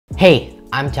Hey,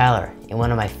 I'm Tyler, and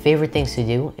one of my favorite things to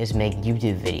do is make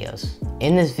YouTube videos.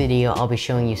 In this video, I'll be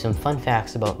showing you some fun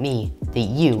facts about me that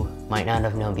you might not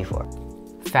have known before.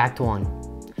 Fact 1,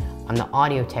 I'm the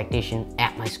audio technician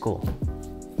at my school.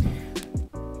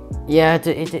 Yeah,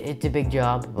 it's a big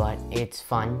job, but it's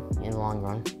fun in the long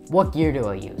run. What gear do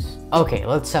I use? Okay,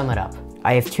 let's sum it up.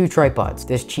 I have two tripods,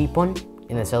 this cheap one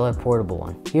and this other portable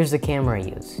one. Here's the camera I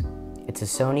use. It's a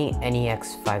Sony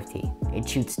NEX5T. It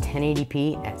shoots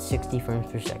 1080p at 60 frames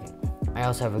per second. I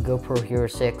also have a GoPro Hero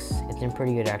 6. It's a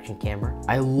pretty good action camera.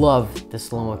 I love the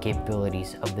slow-mo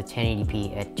capabilities of the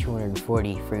 1080p at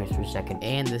 240 frames per second.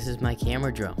 And this is my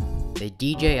camera drone, the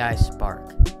DJI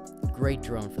Spark. Great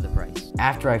drone for the price.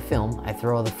 After I film, I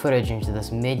throw all the footage into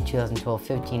this mid-2012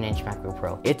 15-inch MacBook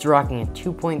Pro. It's rocking a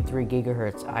 2.3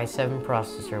 GHz i7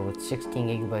 processor with 16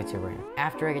 GB of RAM.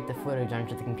 After I get the footage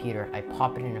onto the computer, I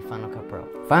pop it into Final Cut Pro.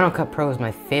 Final Cut Pro is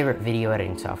my favorite video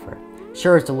editing software.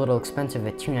 Sure, it's a little expensive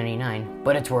at $299,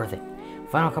 but it's worth it.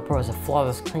 Final Cut Pro is a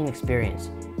flawless, clean experience.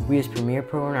 We use Premiere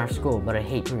Pro in our school, but I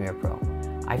hate Premiere Pro.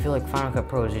 I feel like Final Cut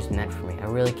Pro is just meant for me. I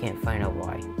really can't find out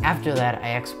why. After that,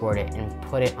 I export it and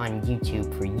put it on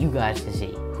YouTube for you guys to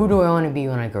see. Who do I want to be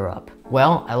when I grow up?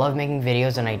 Well, I love making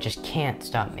videos and I just can't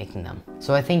stop making them.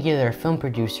 So I think either a film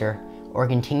producer or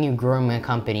continue growing my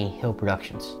company, Hill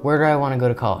Productions. Where do I want to go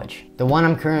to college? The one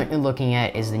I'm currently looking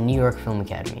at is the New York Film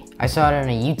Academy. I saw it on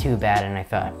a YouTube ad and I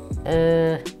thought,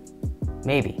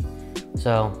 maybe.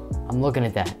 So I'm looking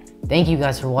at that. Thank you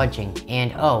guys for watching,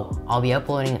 and I'll be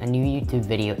uploading a new YouTube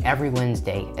video every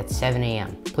Wednesday at 7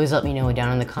 AM. Please let me know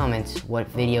down in the comments what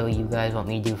video you guys want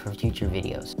me to do for future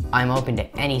videos. I'm open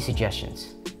to any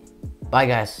suggestions. Bye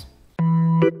guys.